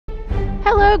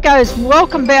Hello guys,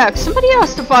 welcome back. Somebody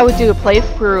asked if I would do a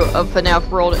playthrough of FNAF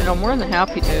World, and I'm more than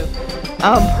happy to.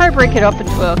 Probably break it up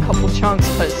into a couple chunks,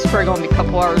 because it's probably going to be a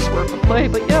couple hours worth of play,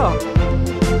 but yeah.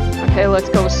 Okay, let's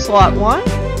go with slot 1.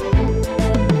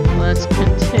 Let's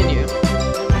continue.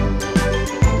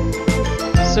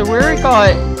 So we already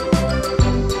got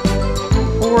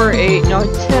 4, 8,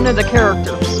 9, 10 of the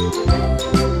characters.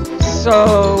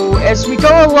 So as we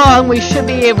go along, we should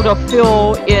be able to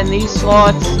fill in these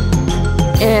slots,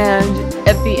 and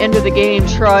at the end of the game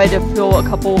try to fill a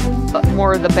couple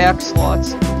more of the back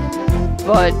slots.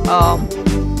 But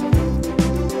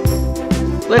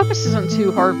this isn't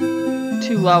too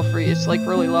loud for you. It's like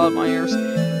really loud in my ears.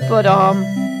 But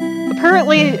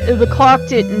apparently the clock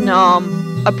didn't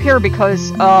appear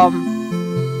because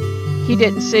he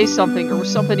didn't say something, or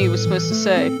something he was supposed to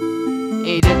say, and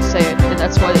he didn't say it, and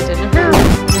that's why they didn't appear.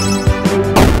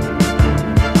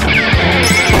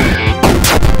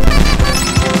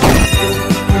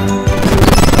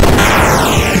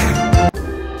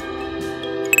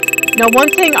 Now, one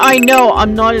thing I know,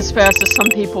 I'm not as fast as some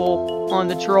people on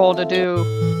the draw to do.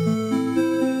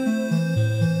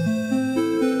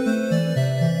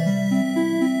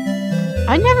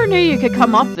 I never knew you could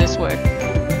come up this way.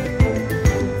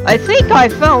 I think I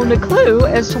found a clue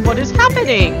as to what is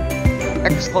happening!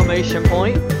 Exclamation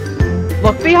point.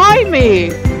 Look behind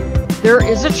me! There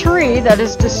is a tree that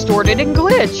is distorted and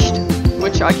glitched,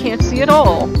 which I can't see at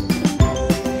all.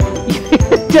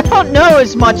 Don't know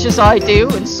as much as I do,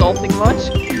 insulting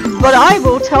much, but I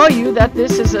will tell you that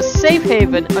this is a safe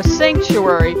haven, a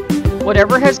sanctuary.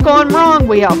 Whatever has gone wrong,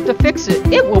 we have to fix it.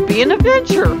 It will be an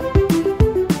adventure.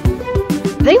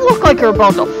 They look like they're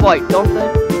about to fight, don't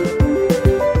they?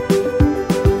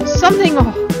 Something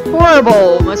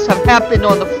horrible must have happened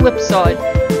on the flip side,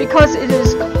 because it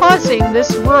is causing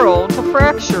this world to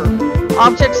fracture.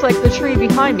 Objects like the tree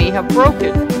behind me have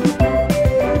broken.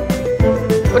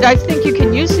 But I think you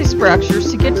can use these fractures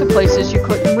to get to places you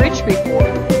couldn't reach before.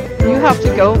 You have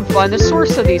to go and find the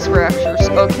source of these fractures.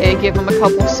 Okay, give them a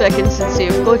couple seconds and see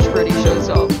if Glitch Freddy shows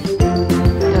up.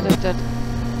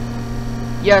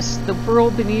 Yes, the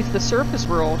world beneath the surface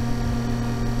world.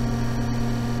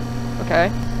 Okay.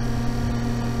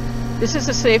 This is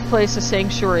a safe place, a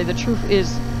sanctuary. The truth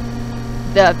is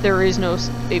that there is no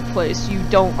safe place. You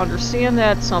don't understand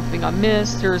that. Something I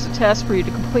missed. There is a task for you to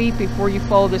complete before you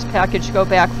follow this package. Go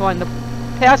back, find the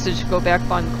passage. Go back,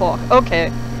 find the clock.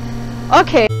 Okay.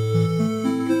 Okay.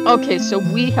 Okay, so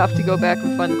we have to go back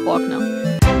and find the clock now.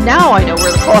 Now I know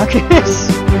where the clock is.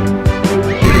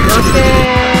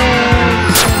 Birthday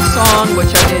song,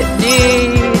 which I didn't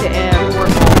need, and we're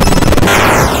home.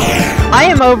 I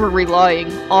am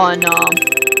over-relying on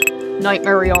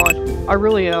Nightmare On. I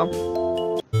really am.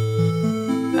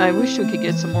 I wish we could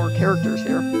get some more characters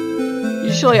here.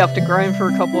 Usually I have to grind for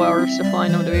a couple hours to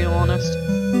find them, to be honest.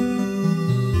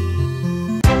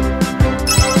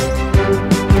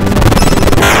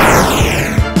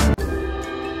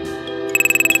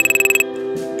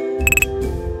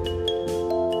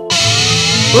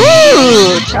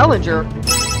 Ooh! Challenger!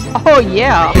 Oh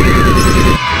yeah!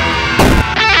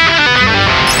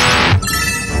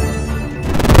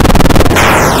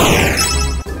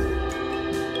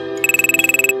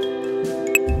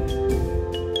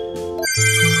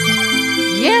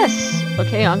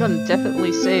 Okay, I'm gonna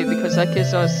definitely save because that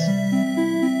gives us...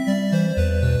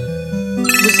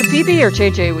 Was it BB or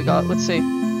JJ we got? Let's see.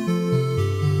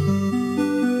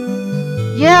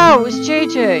 Yeah, it was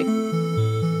JJ!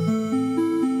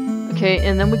 Okay,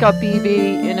 and then we got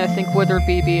BB, and I think Withered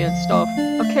BB and stuff.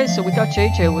 Okay, so we got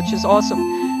JJ, which is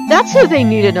awesome. That's who they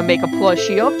needed to make a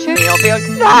plushie of, JJ. I'll be like,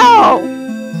 no!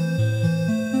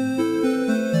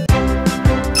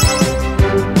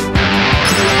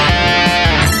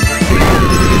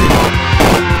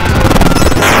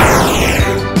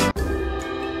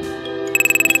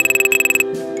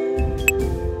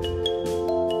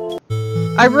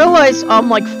 I realize I'm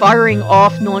like firing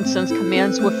off nonsense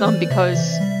commands with them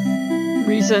because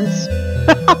reasons.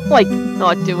 I'm like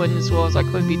not doing as well as I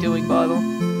could be doing by them.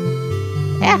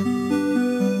 Yeah.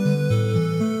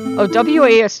 Oh,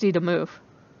 WASD to move.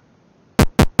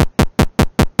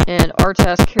 And our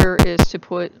task here is to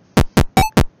put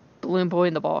Balloon Boy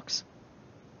in the box.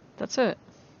 That's it.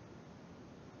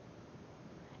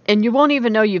 And you won't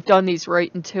even know you've done these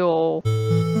right until...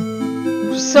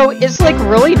 So it's like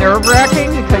really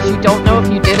nerve-wracking because you don't know if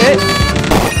you did it.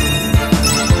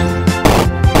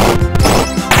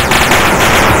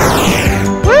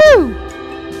 Woo!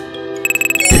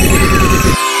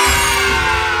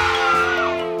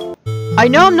 I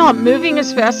know I'm not moving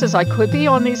as fast as I could be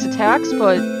on these attacks,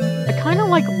 but I kind of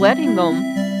like letting them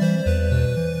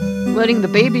letting the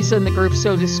babies in the group,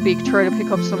 so to speak, try to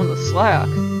pick up some of the slack.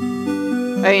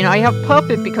 I mean, I have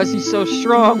Puppet because he's so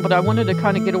strong, but I wanted to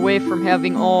kind of get away from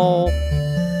having all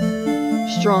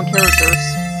strong characters.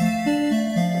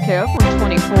 Okay, I've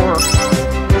 124.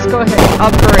 Let's go ahead and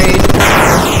upgrade.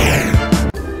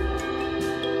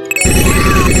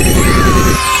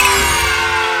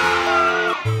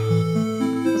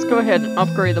 Let's go ahead and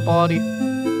upgrade the body.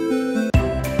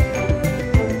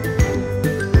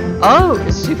 Oh,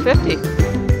 it's 250.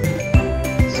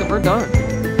 So we're done.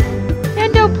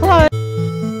 Endo plus.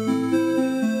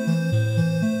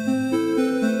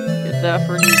 Get that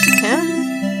for an easy 10.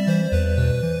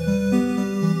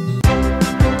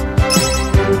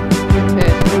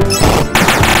 Okay.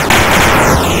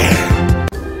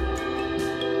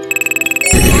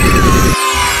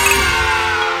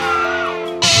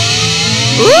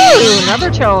 Ooh,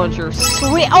 another challenger.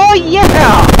 Sweet. Oh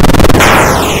yeah!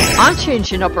 I'm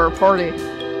changing up our party.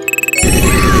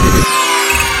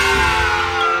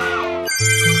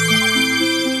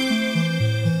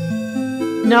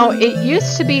 Now, it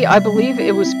used to be, I believe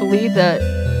it was believed that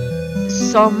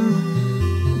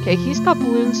okay, he's got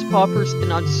balloons, poppers,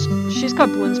 and she's got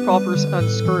balloons, poppers,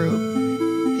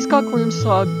 unscrew. He's got gloom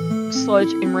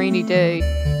sludge, and rainy day.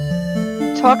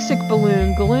 Toxic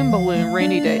balloon, gloom balloon,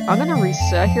 rainy day. I'm gonna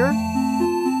reset here,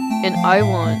 and I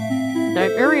want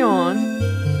Nightmare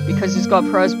on, because he's got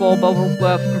prize ball, bubble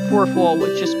left, and fourth wall,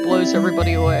 which just blows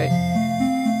everybody away.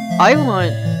 I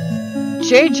want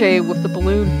JJ with the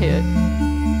balloon hit.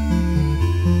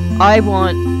 I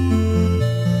want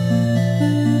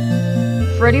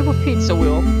Freddy with pizza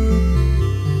wheel.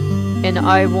 And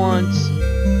I want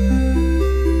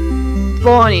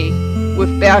Bonnie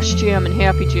with bash jam and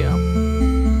happy jam.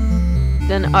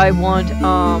 Then I want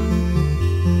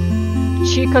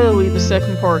Chica to lead the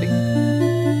second party.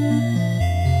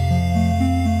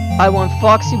 I want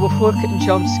Foxy with hook and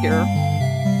jump scare.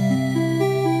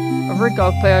 I've already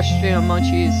got bash jam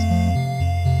munchies.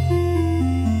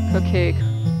 Cupcake.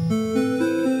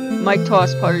 Mike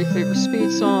Toss party favorite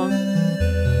speed song.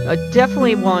 I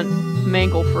definitely want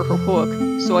Mangle for her hook,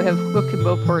 so I have hook in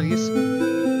both parties.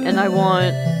 And I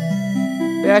want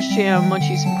bash jam,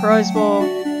 munchies, and prize ball.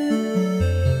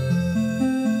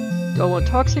 Do I want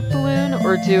Toxic Balloon,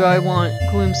 or do I want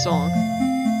Gloom Song?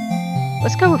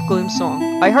 Let's go with Gloom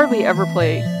Song. I hardly ever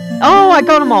play. Oh, I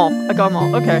got them all. I got them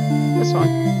all. Okay, that's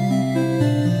fine.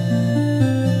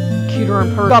 Cuter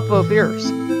and purr. Got both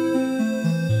ears.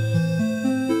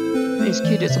 He's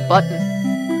cute as a button.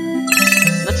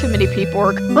 Not too many people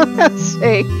are gonna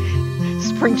say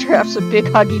Springtrap's a big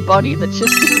huggy bunny that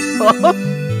just needs love.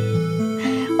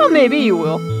 Well, maybe you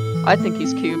will. I think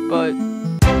he's cute, but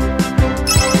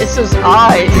it's his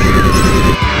eyes.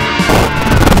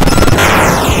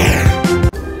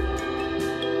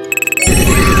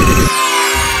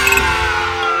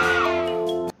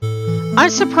 I'm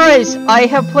surprised. I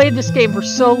have played this game for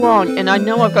so long, and I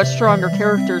know I've got stronger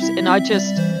characters, and I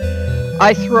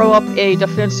throw up a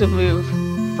defensive move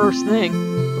first thing,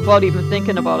 without even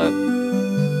thinking about it.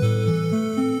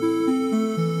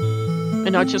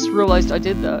 And I just realized I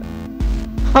did that.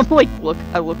 I'm like, look,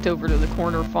 I looked over to the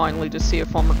corner finally to see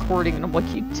if I'm recording, and I'm like,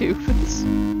 you doofus.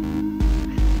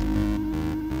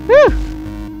 Whew!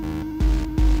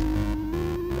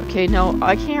 Okay, now,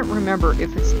 I can't remember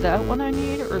if it's that one I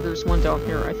need, or there's one down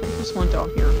here. I think there's one down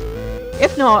here.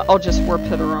 If not, I'll just warp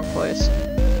to the wrong place.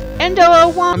 And,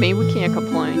 I mean, we can't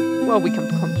complain. Well, we can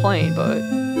complain, but...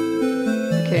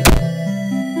 Okay.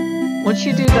 Once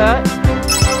you do that...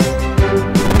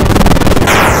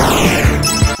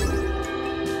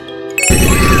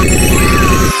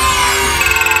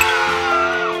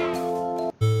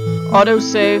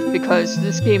 Autosave, because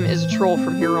this game is a troll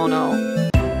from here on out.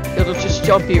 It'll just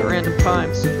jump you at random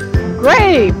times.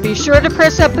 Great! Be sure to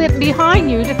press that button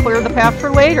behind you to clear the path for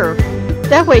later.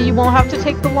 That way you won't have to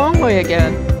take the long way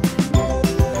again.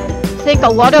 I think a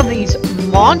lot of these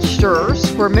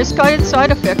monsters were misguided side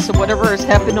effects of whatever has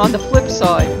happened on the flip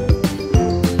side.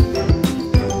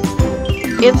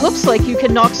 It looks like you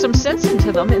can knock some sense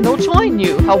into them and they'll join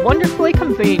you. How wonderfully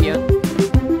convenient.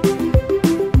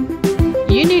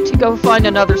 You need to go find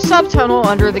another subtunnel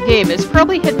under the game. It's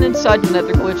probably hidden inside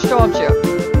another glitched object.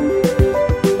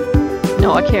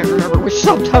 No, I can't remember which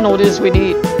subtunnel it is we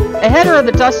need. Ahead of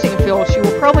the dusting fields, you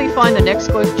will probably find the next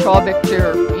glitched object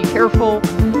here. Be careful.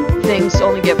 Things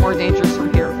only get more dangerous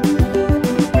from here.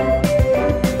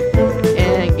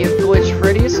 And give Glitch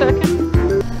Freddy a second.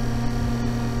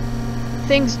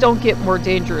 Things don't get more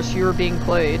dangerous. You're being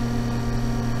played.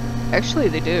 Actually,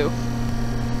 they do.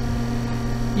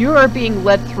 You are being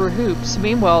led through hoops.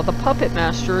 Meanwhile, the Puppet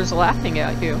Master is laughing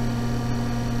at you.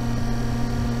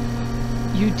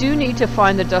 You do need to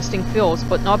find the dusting fields,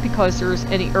 but not because there's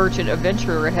any urgent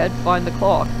adventure ahead. Find the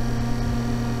clock.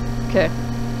 Okay.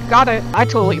 Got it. I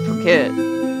totally forget.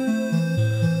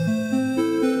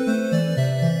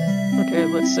 Okay,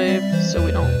 let's save so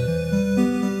we don't...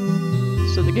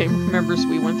 So the game remembers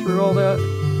we went through all that.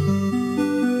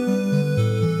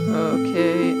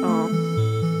 Okay,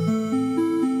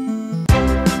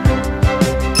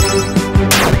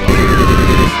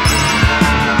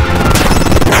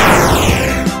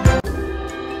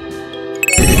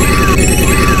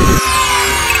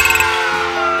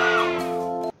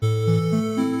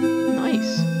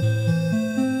 nice.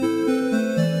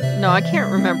 No, I can't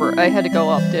remember. I had to go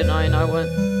up, didn't I? And I went...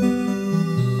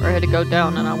 Or I had to go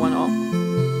down and I went up.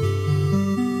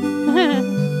 Let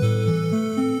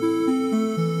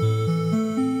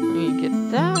me get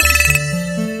that.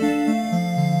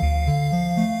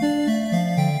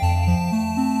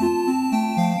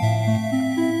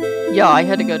 Yeah, I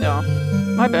had to go down.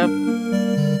 My bad.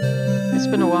 It's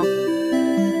been a while.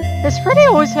 Has Freddy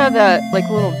always had that, like,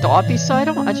 little dot beside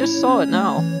him? I just saw it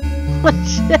now. I'm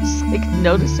just, like,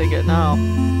 noticing it now.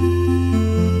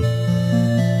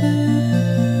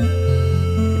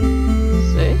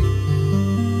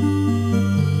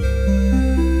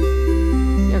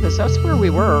 That's where we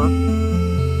were.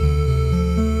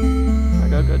 I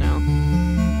gotta go down.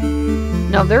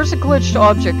 Now there's a glitched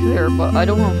object there, but I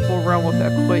don't want to fool around with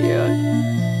that quite yet.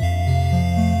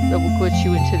 That will glitch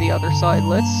you into the other side.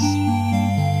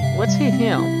 Let's hit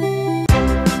him.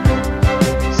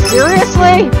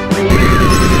 Seriously?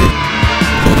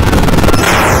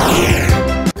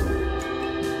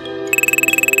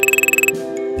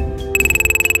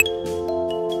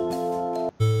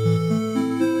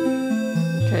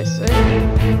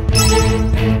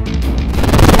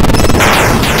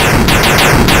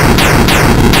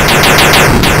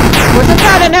 Wasn't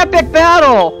that an epic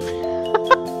battle?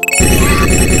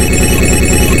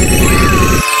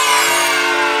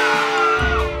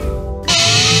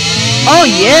 Oh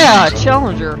yeah,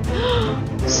 Challenger.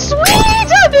 Sweet!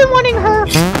 I've been wanting her!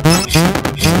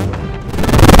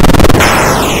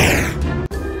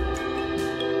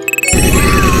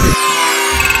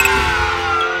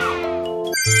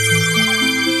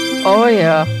 Oh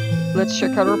yeah. Let's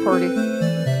check out our party.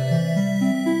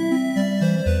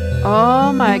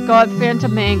 Oh my god,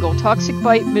 Phantom Mangle. Toxic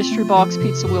Bite, Mystery Box,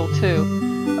 Pizza Wheel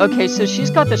 2. Okay, so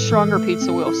she's got the stronger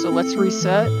Pizza Wheel, so let's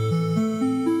reset.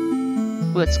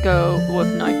 Let's go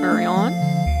with Nightmare on.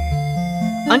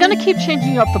 I'm gonna keep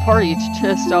changing up the party to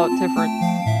test out different...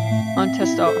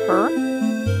 Untest out her.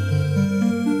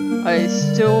 I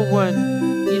still want...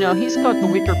 You know, he's got the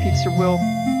weaker Pizza Wheel.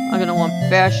 I'm gonna want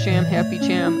Bash Jam, Happy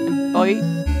Jam, and Bite.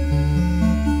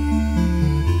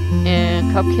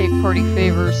 And Cupcake Party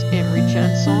Favors and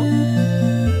Regen Song.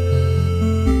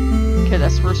 Okay,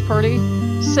 that's first party.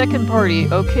 Second party.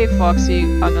 Okay, Foxy,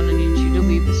 I'm gonna need you to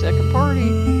lead the second party.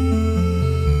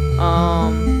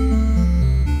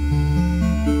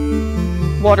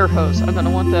 Water hose. I'm gonna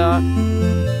want that.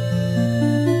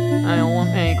 I don't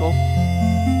want Mangle.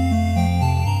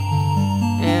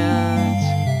 And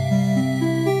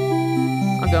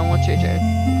I'm gonna want JJ with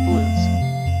balloons.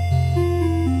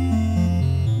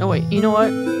 No wait, you know what?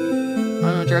 I'm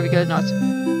gonna drive you guys nuts.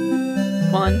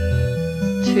 1,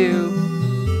 2,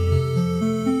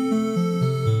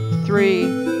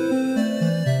 3.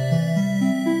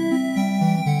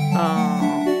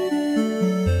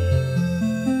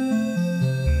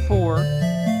 4.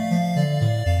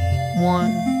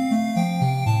 1.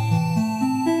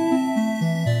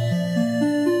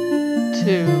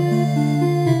 2.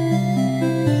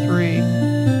 3.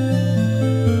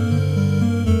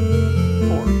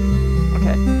 4.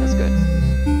 Okay, that's good.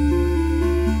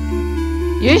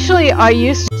 Usually I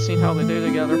used to see how they do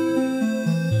together.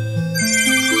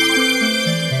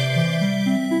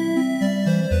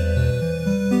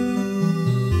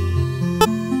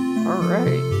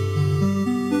 Alright.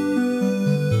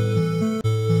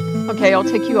 Okay, I'll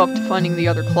take you up to finding the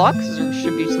other clock, because there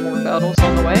should be some more battles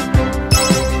on the way.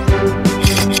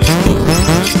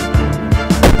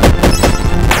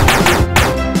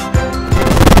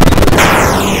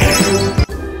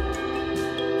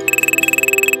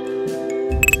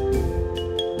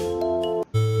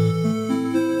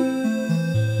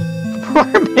 Poor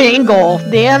Mangle.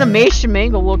 The animation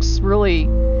Mangle looks really,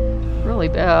 really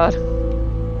bad.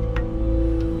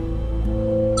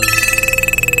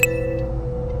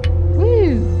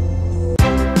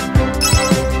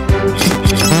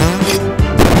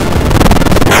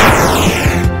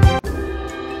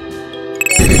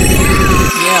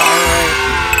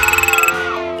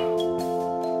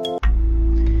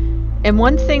 And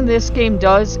one thing this game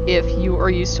does, if you are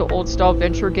used to old style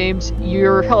adventure games,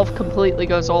 your health completely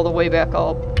goes all the way back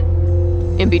up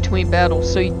in between battles,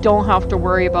 so you don't have to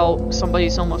worry about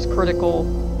somebody's almost critical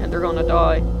and they're gonna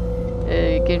die.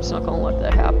 The game's not gonna let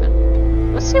that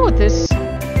happen. Let's see what this...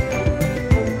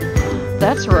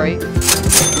 That's right.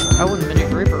 I wouldn't have been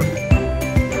a Reaper.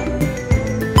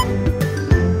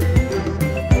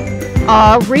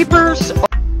 Reapers...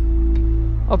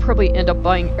 I'll probably end up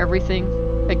buying everything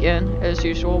again, as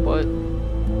usual, but...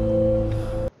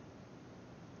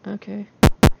 Okay.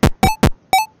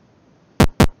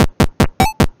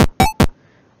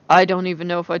 I don't even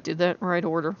know if I did that in the right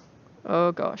order.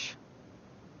 Oh gosh.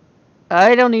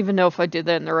 I don't even know if I did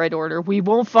that in the right order. We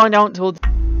won't find out until...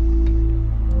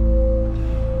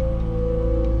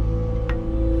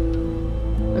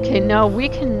 Okay, now we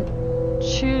can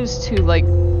choose to, like,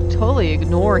 totally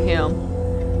ignore him.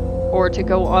 Or to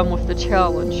go on with the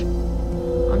challenge.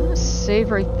 I'm gonna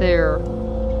save right there.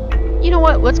 You know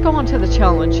what? Let's go on to the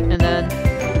challenge, and then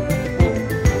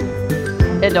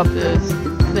we'll end up this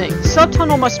thing.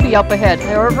 Subtunnel must be up ahead.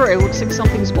 However, it looks like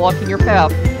something's blocking your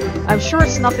path. I'm sure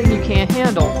it's nothing you can't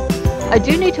handle. I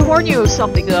do need to warn you of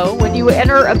something, though. When you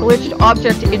enter a glitched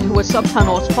object into a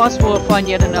subtunnel, it's possible to find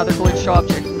yet another glitched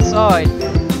object inside.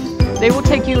 They will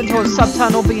take you into a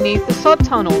subtunnel beneath the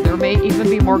subtunnel. There may even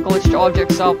be more glitched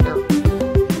objects out there.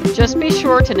 Just be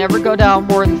sure to never go down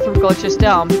more than 3 glitches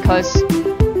down, because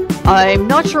I'm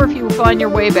not sure if you will find your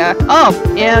way back up,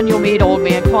 and you'll meet old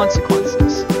man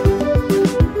consequences.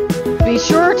 Be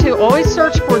sure to always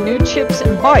search for new chips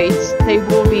and bytes. They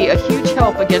will be a huge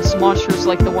help against monsters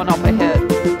like the one up ahead.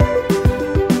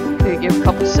 Okay, give a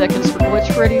couple seconds for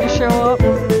Glitch Freddy to show up.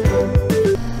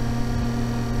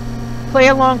 Play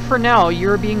along for now.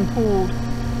 You're being pulled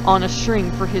on a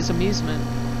string for his amusement.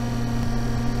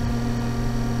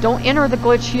 Don't enter the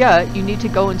glitch yet. You need to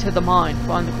go into the mine.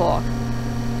 Find the clock.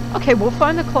 Okay, we'll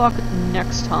find the clock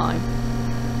next time.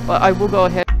 But I will go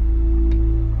ahead.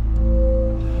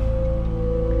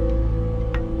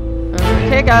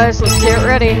 Okay guys, let's get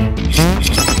ready.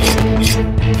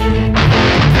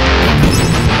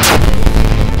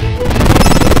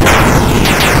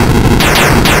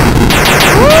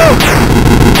 Woo!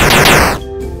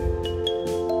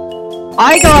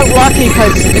 I got lucky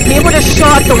because if he would have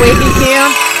shot the way he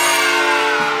can,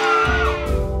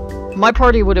 my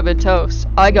party would have been toast.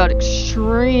 I got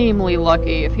extremely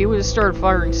lucky. If he would have started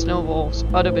firing snowballs,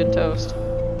 I'd have been toast.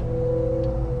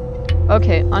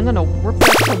 Okay, I'm gonna warp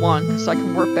back to 1, because I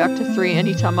can warp back to 3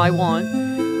 anytime I want.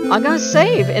 I'm gonna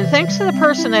save, and thanks to the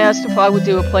person that asked if I would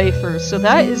do a playthrough. So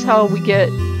that is how we get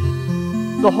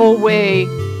the whole way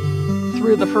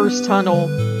through the first tunnel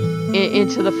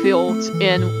into the fields,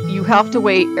 and you have to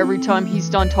wait every time he's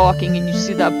done talking and you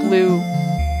see that blue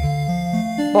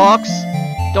box.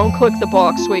 Don't click the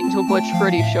box, wait until Glitch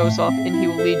Freddy shows up and he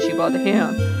will lead you by the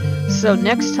hand. So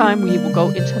next time we will go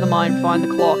into the mine, find the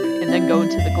clock, and then go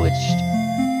into the glitched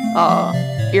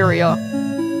area.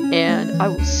 And I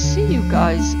will see you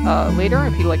guys later.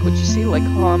 If you like what you see, like,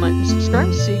 comment, and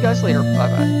subscribe. See you guys later. Bye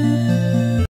bye.